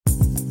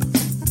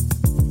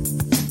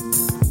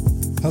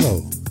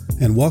Hello,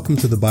 and welcome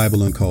to The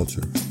Bible and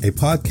Culture, a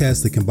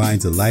podcast that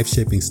combines a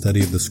life-shaping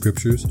study of the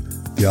scriptures,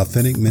 the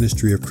authentic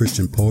ministry of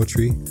Christian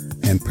poetry,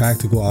 and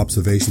practical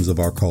observations of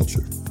our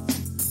culture.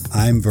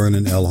 I'm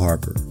Vernon L.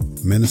 Harper,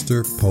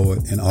 minister,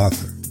 poet, and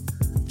author.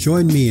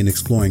 Join me in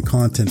exploring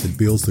content that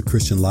builds the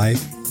Christian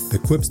life,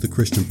 equips the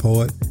Christian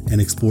poet, and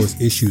explores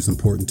issues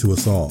important to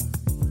us all.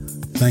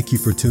 Thank you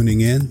for tuning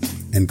in,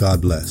 and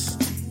God bless.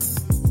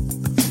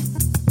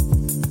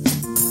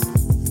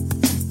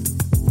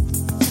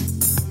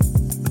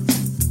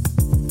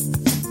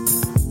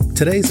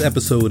 Today's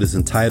episode is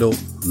entitled,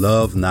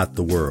 Love Not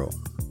the World,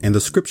 and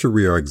the scripture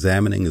we are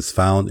examining is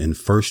found in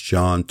 1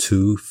 John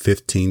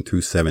 2:15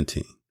 through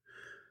 17.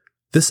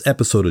 This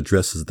episode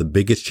addresses the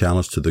biggest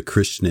challenge to the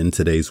Christian in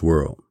today's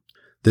world.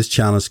 This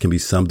challenge can be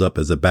summed up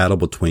as a battle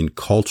between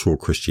cultural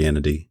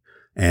Christianity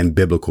and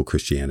biblical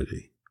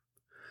Christianity.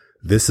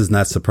 This is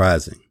not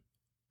surprising.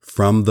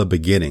 From the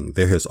beginning,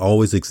 there has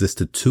always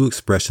existed two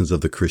expressions of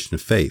the Christian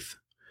faith.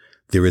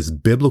 There is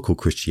biblical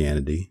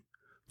Christianity,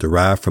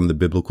 derived from the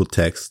biblical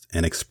text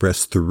and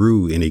expressed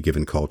through any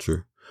given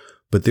culture,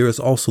 but there is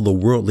also the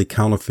worldly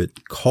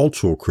counterfeit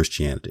cultural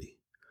Christianity.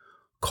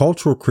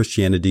 Cultural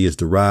Christianity is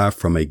derived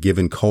from a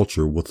given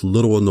culture with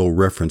little or no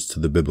reference to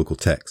the biblical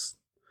text.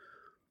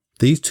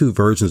 These two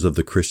versions of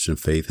the Christian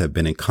faith have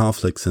been in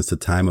conflict since the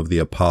time of the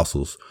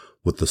apostles,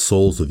 with the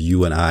souls of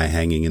you and I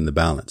hanging in the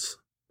balance.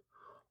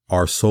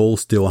 Our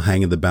souls still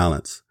hang in the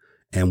balance,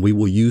 and we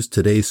will use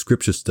today's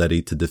scripture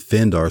study to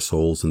defend our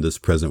souls in this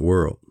present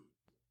world.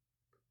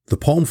 The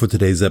poem for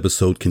today's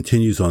episode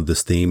continues on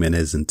this theme and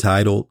is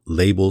entitled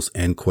Labels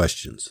and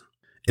Questions.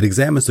 It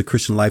examines the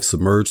Christian life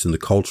submerged in the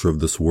culture of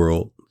this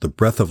world, the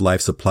breath of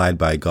life supplied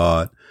by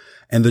God,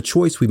 and the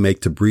choice we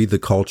make to breathe the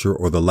culture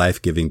or the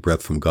life-giving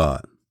breath from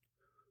God.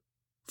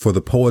 For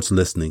the poets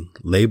listening,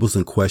 Labels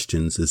and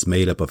Questions is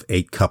made up of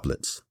 8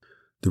 couplets.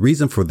 The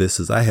reason for this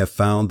is I have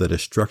found that a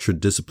structured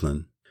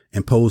discipline,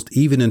 imposed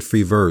even in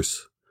free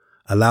verse,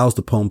 allows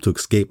the poem to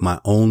escape my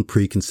own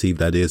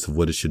preconceived ideas of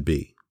what it should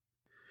be.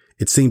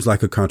 It seems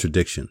like a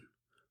contradiction,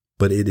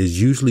 but it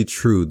is usually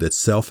true that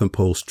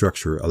self-imposed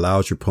structure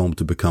allows your poem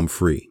to become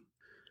free.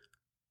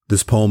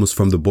 This poem is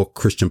from the book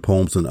Christian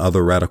Poems and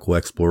Other Radical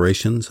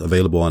Explorations,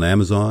 available on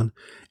Amazon,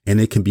 and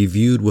it can be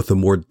viewed with a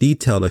more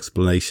detailed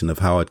explanation of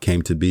how it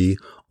came to be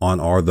on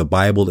our The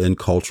Bible in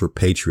Culture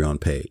Patreon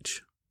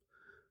page.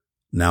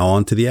 Now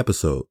on to the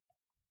episode.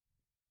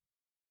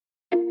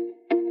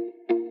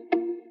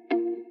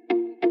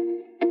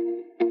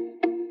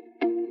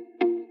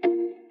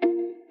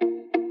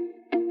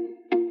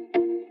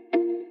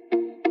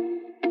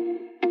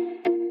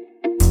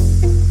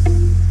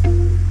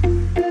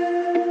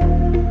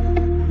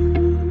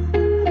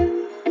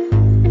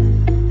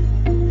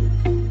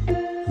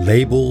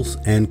 Labels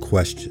and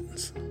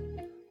questions.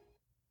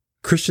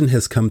 Christian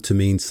has come to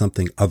mean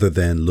something other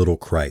than little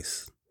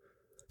Christ.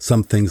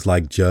 Some things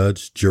like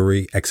judge,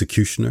 jury,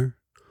 executioner,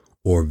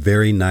 or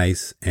very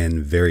nice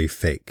and very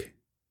fake.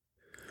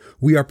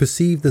 We are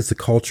perceived as the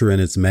culture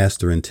and its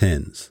master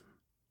intends.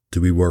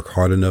 Do we work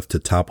hard enough to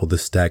topple the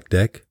stacked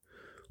deck?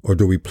 Or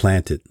do we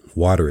plant it,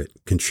 water it,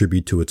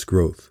 contribute to its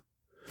growth?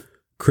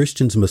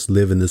 Christians must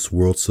live in this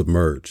world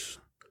submerged,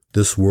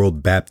 this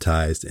world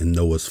baptized in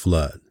Noah's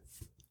flood.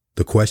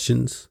 The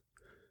questions,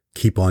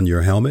 keep on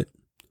your helmet,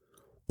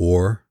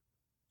 or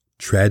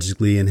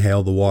tragically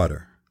inhale the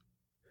water.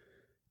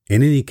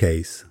 In any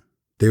case,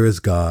 there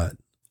is God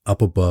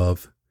up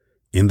above,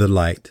 in the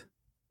light,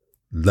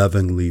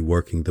 lovingly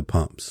working the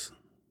pumps.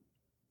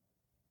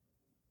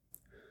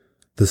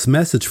 This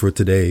message for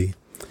today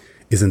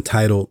is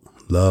entitled,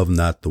 Love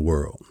Not the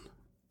World,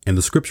 and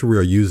the scripture we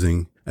are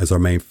using as our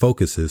main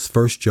focus is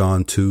 1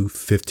 John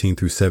 2:15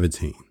 through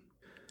 17,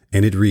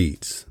 and it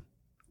reads,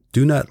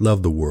 Do not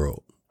love the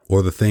world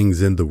or the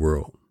things in the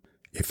world.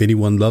 If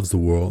anyone loves the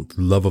world,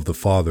 the love of the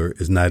Father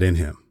is not in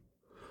him.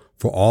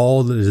 For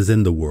all that is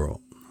in the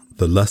world,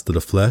 the lust of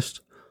the flesh,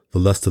 the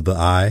lust of the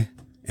eye,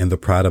 and the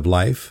pride of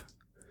life,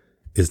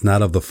 is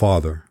not of the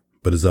Father,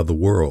 but is of the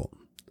world.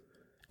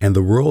 And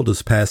the world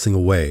is passing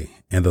away,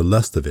 and the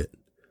lust of it,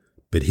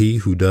 but he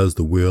who does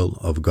the will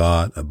of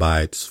God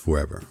abides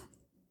forever.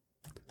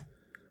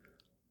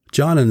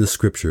 John in the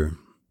scripture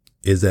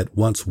is at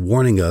once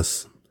warning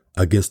us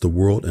against the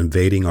world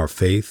invading our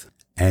faith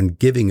and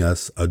giving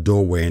us a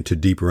doorway into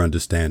deeper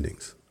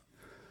understandings.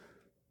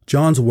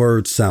 John's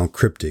words sound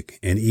cryptic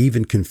and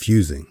even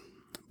confusing,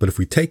 but if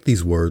we take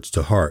these words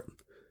to heart,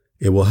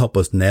 it will help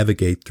us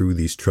navigate through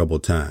these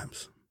troubled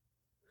times.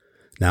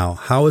 Now,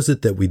 how is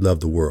it that we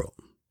love the world?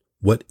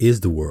 What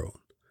is the world?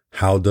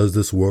 How does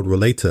this world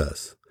relate to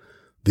us?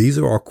 These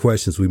are all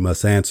questions we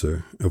must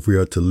answer if we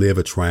are to live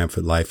a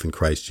triumphant life in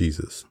Christ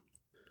Jesus.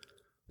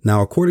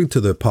 Now, according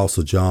to the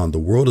Apostle John, the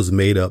world is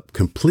made up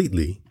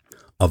completely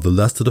of the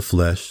lust of the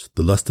flesh,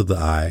 the lust of the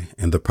eye,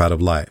 and the pride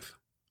of life.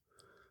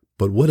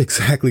 But what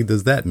exactly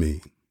does that mean?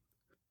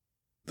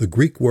 The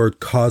Greek word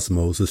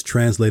cosmos is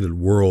translated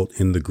world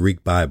in the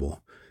Greek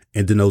Bible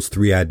and denotes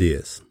 3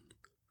 ideas.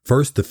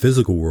 First, the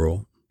physical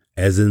world,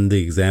 as in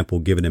the example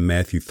given in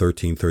Matthew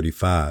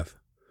 13:35.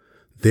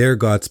 There,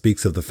 God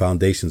speaks of the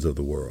foundations of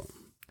the world.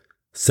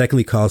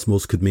 Secondly,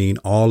 cosmos could mean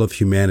all of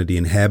humanity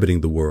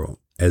inhabiting the world,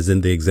 as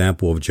in the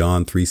example of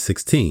John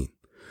 3:16.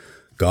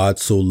 God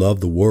so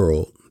loved the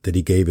world that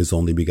he gave his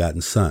only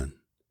begotten son.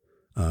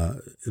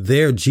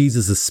 There,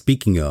 Jesus is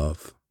speaking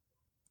of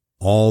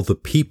all the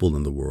people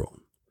in the world.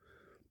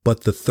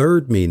 But the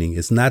third meaning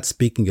is not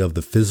speaking of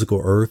the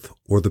physical earth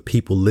or the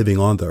people living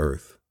on the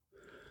earth.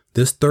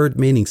 This third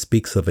meaning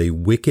speaks of a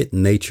wicked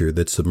nature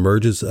that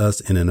submerges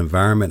us in an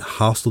environment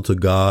hostile to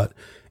God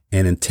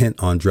and intent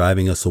on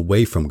driving us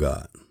away from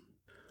God.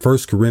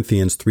 1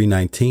 Corinthians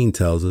 3:19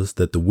 tells us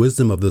that the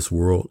wisdom of this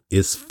world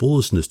is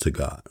foolishness to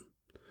God.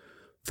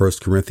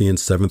 1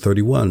 Corinthians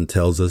 7:31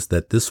 tells us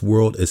that this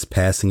world is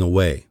passing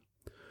away.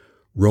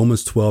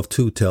 Romans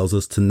 12:2 tells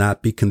us to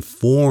not be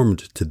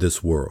conformed to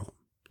this world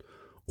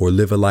or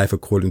live a life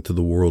according to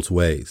the world's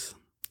ways.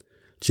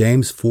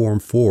 James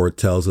 4:4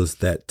 tells us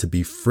that to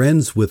be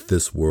friends with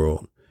this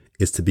world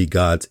is to be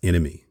God's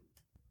enemy.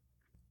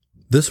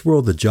 This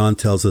world that John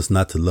tells us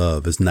not to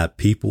love is not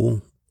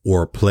people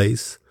or a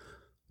place,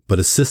 but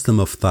a system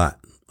of thought,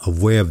 a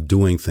way of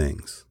doing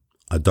things,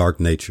 a dark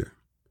nature.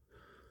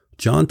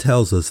 John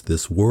tells us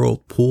this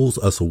world pulls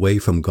us away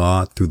from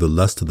God through the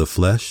lust of the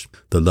flesh,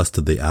 the lust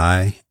of the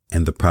eye,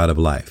 and the pride of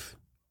life.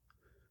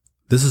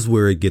 This is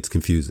where it gets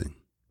confusing.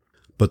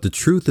 But the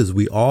truth is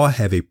we all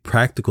have a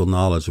practical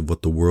knowledge of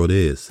what the world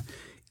is,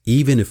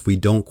 even if we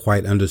don't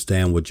quite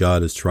understand what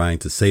God is trying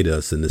to say to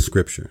us in this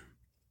scripture.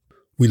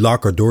 We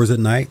lock our doors at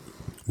night.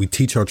 We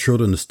teach our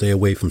children to stay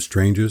away from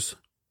strangers.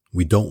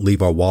 We don't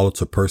leave our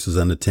wallets or purses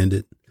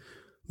unattended.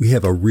 We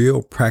have a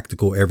real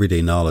practical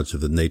everyday knowledge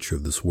of the nature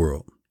of this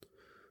world.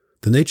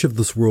 The nature of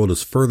this world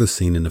is further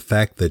seen in the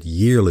fact that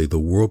yearly the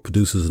world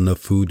produces enough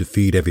food to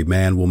feed every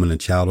man, woman, and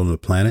child on the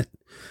planet,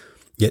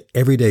 yet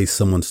every day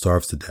someone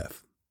starves to death.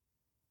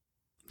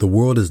 The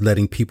world is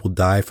letting people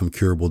die from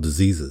curable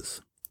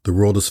diseases. The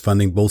world is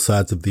funding both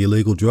sides of the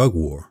illegal drug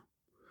war.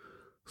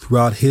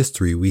 Throughout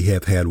history, we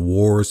have had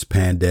wars,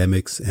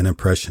 pandemics, and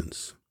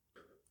oppressions.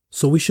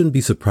 So we shouldn't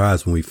be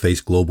surprised when we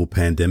face global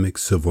pandemics,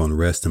 civil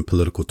unrest, and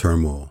political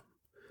turmoil.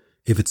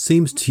 If it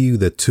seems to you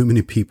that too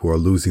many people are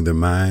losing their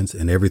minds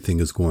and everything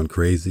is going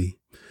crazy,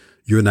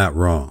 you're not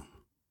wrong.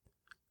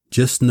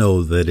 Just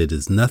know that it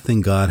is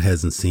nothing God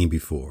hasn't seen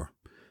before,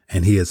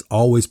 and he has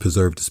always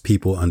preserved his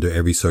people under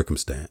every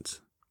circumstance.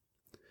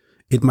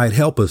 It might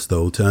help us,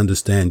 though, to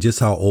understand just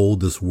how old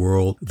this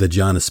world that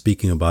John is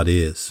speaking about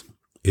is,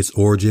 its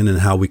origin and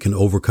how we can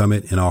overcome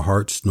it in our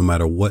hearts no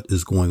matter what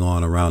is going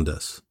on around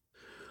us.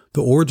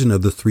 The origin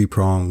of the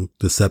three-pronged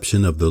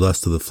deception of the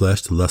lust of the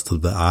flesh, the lust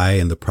of the eye,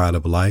 and the pride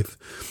of life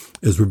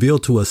is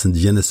revealed to us in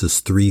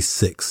Genesis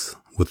 3:6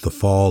 with the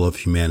fall of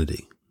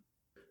humanity.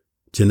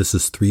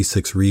 Genesis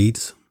 3:6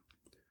 reads,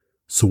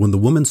 "So when the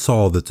woman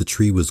saw that the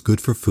tree was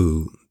good for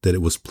food, that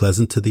it was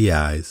pleasant to the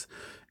eyes,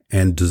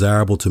 and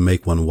desirable to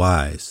make one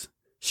wise,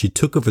 she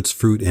took of its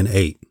fruit and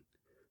ate.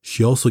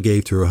 She also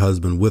gave to her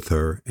husband with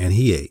her, and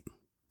he ate."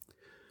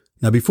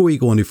 Now, before we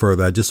go any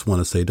further, I just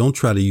want to say, don't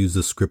try to use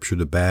this scripture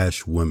to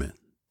bash women.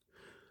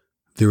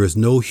 There is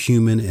no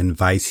human and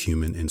vice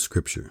human in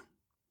scripture.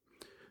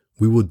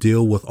 We will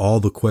deal with all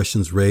the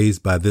questions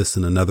raised by this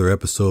in another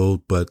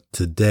episode, but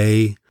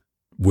today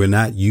we're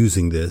not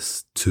using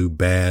this to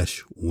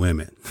bash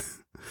women.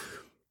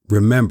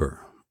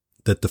 Remember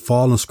that the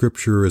fall in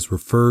scripture is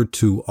referred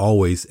to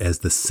always as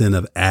the sin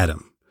of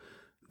Adam.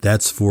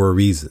 That's for a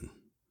reason.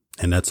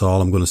 And that's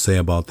all I'm going to say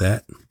about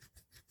that.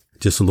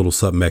 Just a little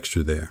something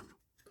extra there.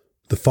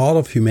 The fall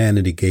of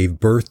humanity gave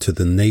birth to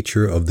the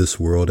nature of this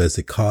world as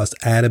it caused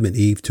Adam and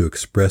Eve to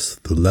express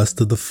the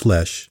lust of the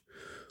flesh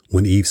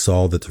when Eve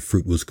saw that the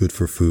fruit was good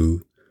for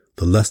food,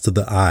 the lust of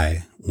the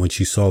eye when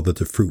she saw that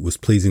the fruit was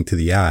pleasing to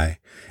the eye,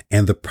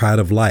 and the pride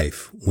of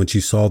life when she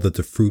saw that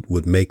the fruit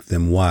would make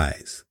them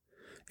wise.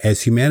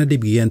 As humanity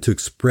began to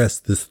express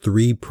this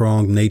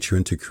three-pronged nature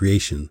into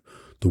creation,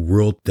 the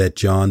world that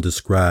John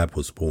described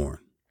was born.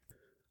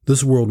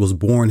 This world was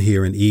born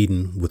here in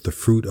Eden with the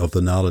fruit of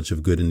the knowledge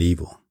of good and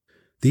evil.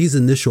 These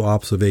initial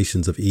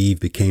observations of Eve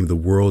became the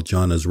world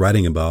John is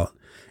writing about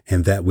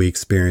and that we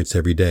experience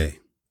every day.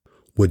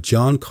 What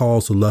John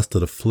calls the lust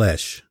of the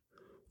flesh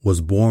was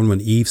born when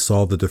Eve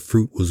saw that the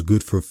fruit was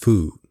good for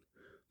food.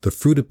 The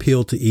fruit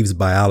appealed to Eve's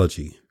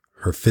biology,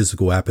 her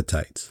physical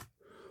appetites.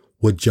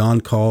 What John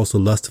calls the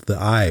lust of the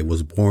eye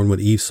was born when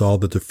Eve saw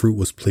that the fruit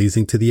was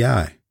pleasing to the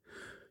eye.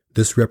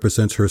 This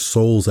represents her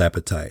soul's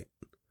appetite.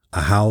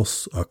 A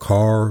house, a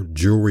car,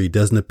 jewelry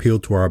doesn't appeal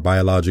to our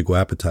biological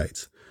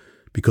appetites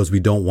because we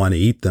don't want to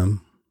eat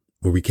them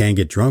or we can't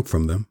get drunk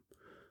from them,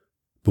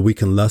 but we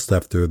can lust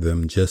after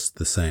them just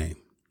the same.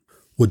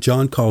 What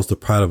John calls the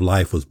pride of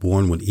life was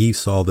born when Eve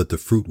saw that the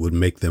fruit would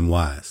make them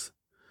wise.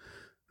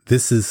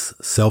 This is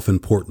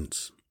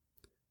self-importance,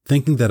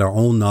 thinking that our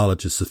own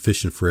knowledge is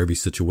sufficient for every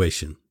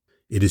situation.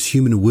 It is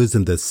human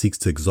wisdom that seeks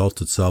to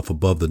exalt itself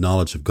above the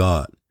knowledge of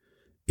God.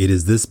 It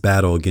is this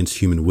battle against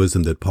human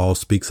wisdom that Paul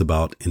speaks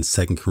about in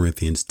 2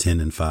 Corinthians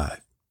 10:5.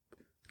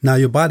 Now,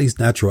 your body's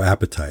natural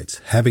appetites,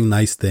 having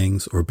nice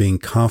things or being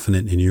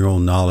confident in your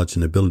own knowledge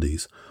and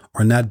abilities,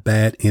 are not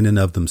bad in and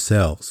of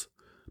themselves.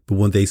 But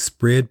when they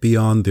spread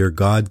beyond their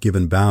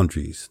God-given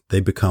boundaries, they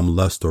become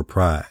lust or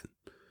pride.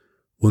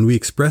 When we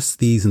express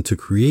these into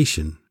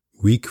creation,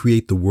 we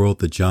create the world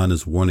that John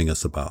is warning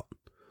us about.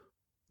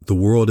 The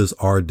world is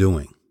our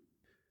doing.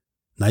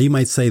 Now, you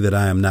might say that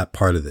I am not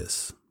part of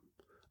this.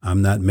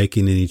 I'm not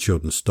making any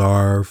children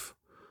starve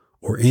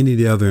or any of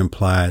the other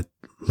implied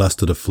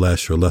lust of the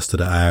flesh or lust of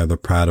the eye or the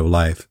pride of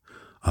life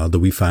that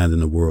we find in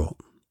the world.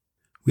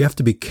 We have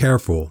to be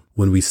careful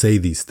when we say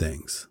these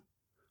things.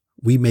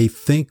 We may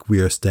think we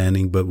are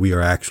standing, but we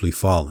are actually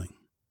falling.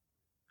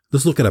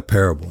 Let's look at a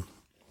parable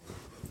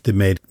that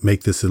may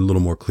make this a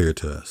little more clear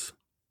to us.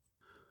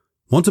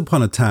 Once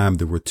upon a time,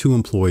 there were two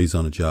employees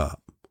on a job.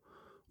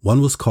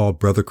 One was called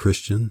Brother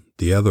Christian,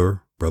 the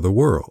other Brother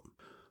World.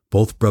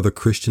 Both Brother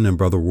Christian and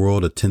Brother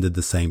World attended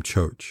the same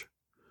church.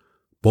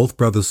 Both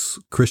Brothers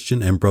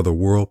Christian and Brother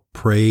World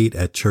prayed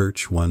at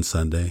church one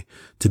Sunday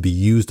to be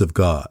used of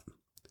God.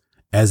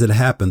 As it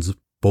happens,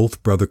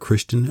 both Brother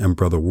Christian and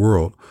Brother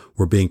World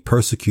were being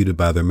persecuted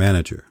by their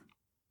manager.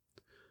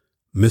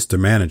 Mr.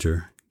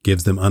 Manager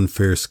gives them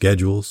unfair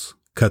schedules,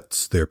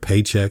 cuts their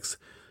paychecks,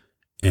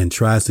 and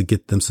tries to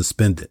get them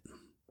suspended.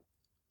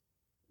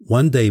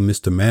 One day,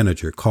 Mr.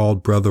 Manager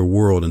called Brother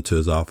World into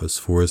his office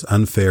for his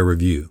unfair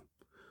review.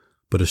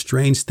 But a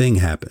strange thing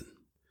happened.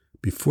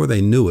 Before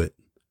they knew it,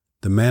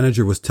 the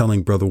manager was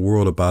telling Brother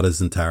World about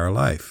his entire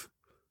life.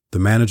 The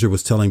manager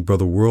was telling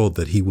Brother World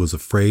that he was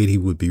afraid he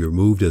would be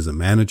removed as a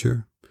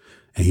manager,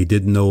 and he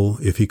didn't know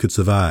if he could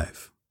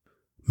survive.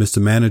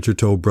 Mr. Manager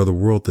told Brother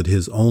World that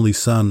his only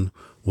son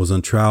was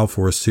on trial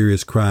for a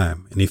serious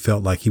crime, and he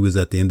felt like he was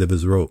at the end of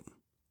his rope.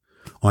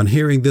 On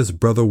hearing this,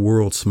 Brother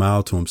World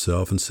smiled to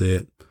himself and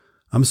said,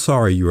 "I'm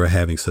sorry you are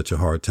having such a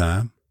hard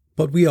time,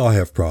 but we all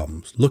have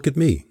problems. Look at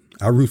me.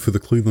 I root for the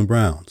Cleveland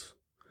Browns.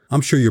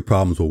 I'm sure your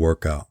problems will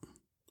work out."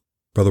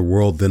 Brother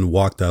World then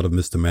walked out of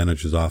Mr.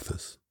 Manager's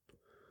office.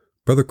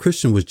 Brother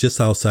Christian was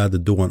just outside the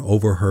door and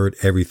overheard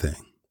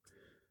everything.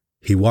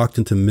 He walked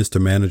into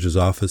Mr. Manager's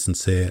office and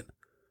said,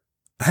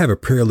 "I have a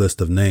prayer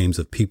list of names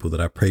of people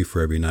that I pray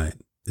for every night.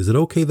 Is it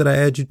okay that I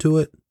add you to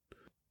it?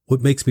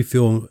 What makes me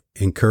feel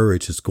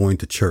encouraged is going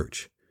to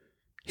church,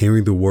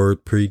 hearing the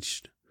word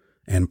preached,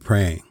 and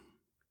praying.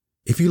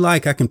 If you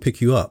like, I can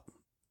pick you up.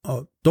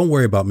 Don't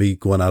worry about me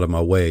going out of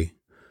my way.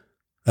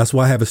 That's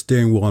why I have a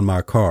steering wheel on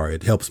my car.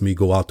 It helps me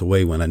go out the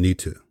way when I need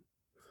to.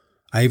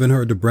 I even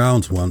heard the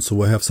Browns won, so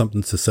we'll have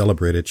something to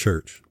celebrate at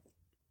church."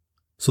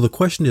 So the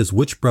question is,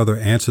 which brother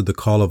answered the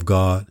call of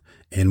God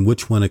and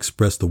which one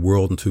expressed the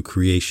world into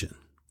creation?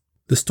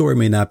 This story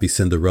may not be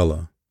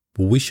Cinderella,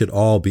 but we should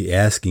all be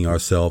asking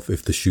ourselves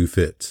if the shoe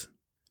fits.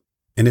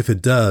 And if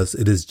it does,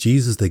 it is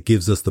Jesus that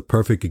gives us the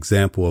perfect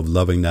example of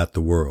loving not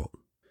the world.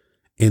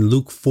 In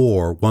Luke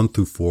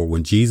 4:1-4,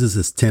 when Jesus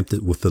is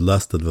tempted with the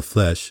lust of the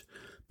flesh,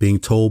 being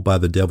told by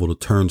the devil to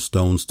turn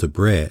stones to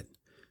bread,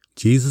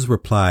 Jesus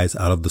replies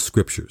out of the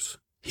scriptures.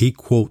 He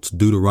quotes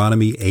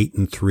Deuteronomy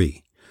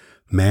 8:3.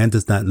 "Man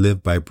does not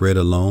live by bread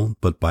alone,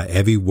 but by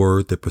every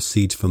word that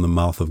proceeds from the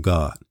mouth of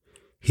God."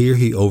 Here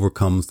he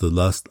overcomes the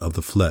lust of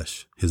the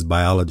flesh, his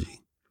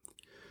biology.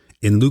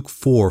 In Luke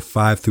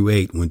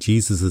 4:5-8, when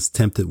Jesus is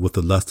tempted with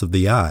the lust of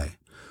the eye,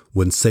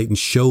 when Satan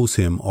shows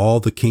him all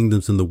the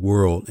kingdoms in the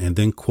world and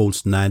then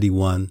quotes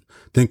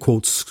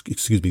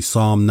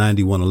Psalm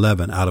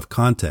 91:11 out of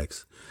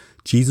context,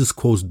 Jesus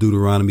quotes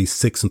Deuteronomy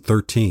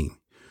 6:13.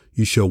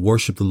 "You shall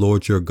worship the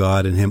Lord your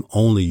God, and him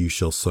only you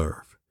shall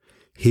serve."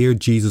 Here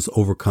Jesus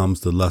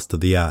overcomes the lust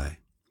of the eye.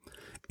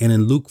 And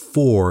in Luke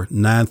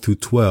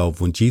 4:9-12,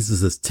 when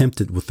Jesus is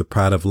tempted with the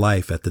pride of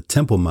life at the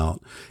Temple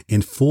Mount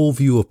in full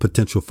view of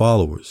potential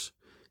followers,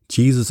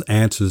 Jesus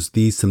answers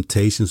these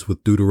temptations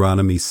with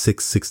Deuteronomy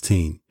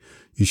 6:16.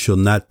 "You shall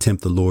not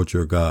tempt the Lord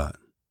your God."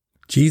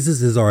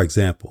 Jesus is our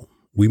example.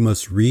 We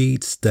must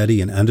read,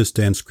 study, and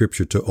understand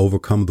Scripture to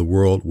overcome the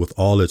world with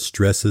all its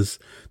stresses,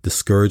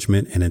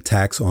 discouragement, and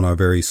attacks on our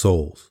very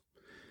souls.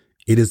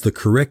 It is the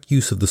correct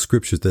use of the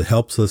Scriptures that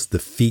helps us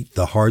defeat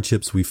the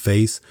hardships we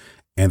face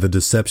and the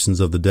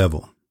deceptions of the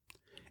devil.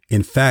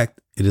 In fact,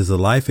 it is a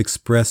life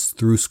expressed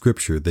through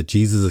Scripture that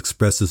Jesus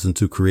expresses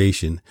into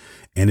creation,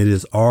 and it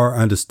is our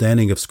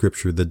understanding of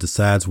Scripture that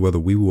decides whether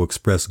we will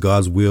express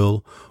God's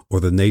will or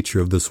the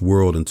nature of this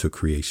world into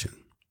creation.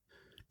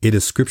 It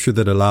is Scripture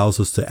that allows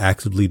us to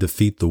actively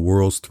defeat the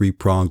world's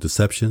three-pronged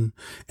deception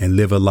and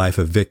live a life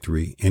of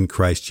victory in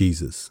Christ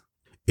Jesus.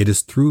 It is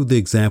through the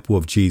example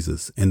of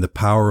Jesus and the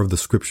power of the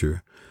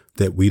Scripture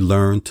that we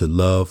learn to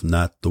love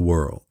not the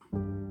world.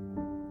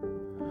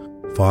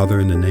 Father,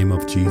 in the name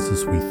of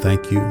Jesus, we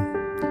thank you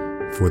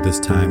for this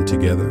time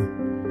together.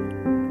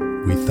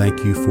 We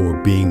thank you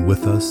for being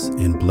with us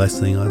and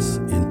blessing us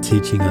and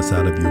teaching us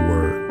out of your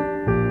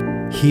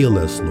word. Heal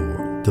us,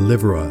 Lord.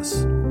 Deliver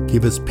us.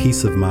 Give us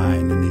peace of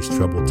mind in these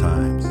troubled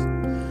times.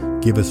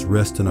 Give us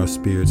rest in our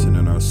spirits and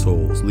in our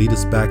souls. Lead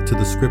us back to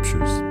the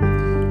Scriptures.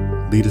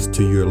 Lead us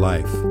to your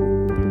life.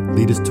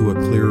 Lead us to a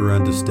clearer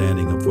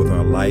understanding of what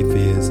our life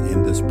is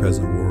in this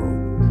present world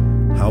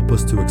Help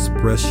us to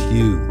express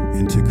you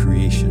into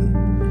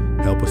creation.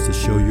 Help us to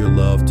show your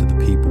love to the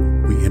people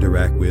we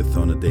interact with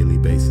on a daily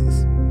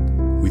basis.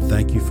 We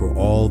thank you for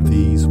all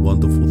these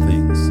wonderful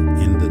things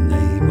in the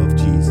name of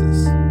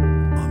Jesus.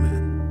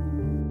 Amen.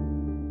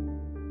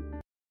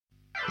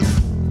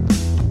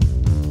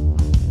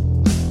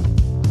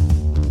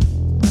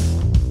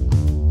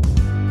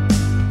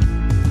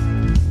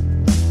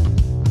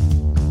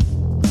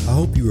 I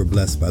hope you were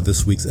blessed by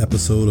this week's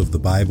episode of The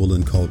Bible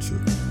and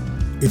Culture.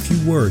 If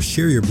you were,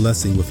 share your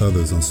blessing with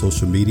others on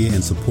social media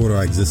and support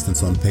our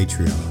existence on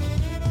Patreon.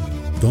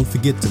 Don't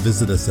forget to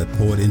visit us at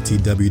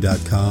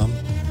poetntw.com.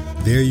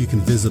 There you can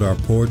visit our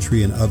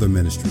poetry and other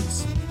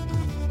ministries.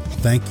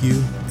 Thank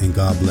you and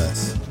God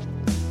bless.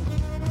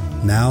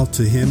 Now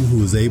to him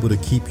who is able to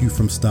keep you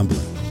from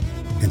stumbling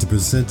and to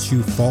present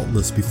you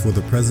faultless before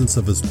the presence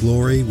of his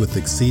glory with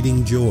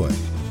exceeding joy,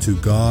 to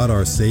God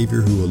our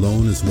Savior, who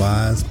alone is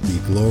wise, be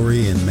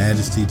glory and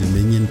majesty,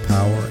 dominion,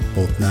 power,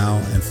 both now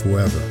and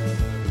forever.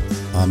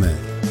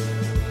 Amen.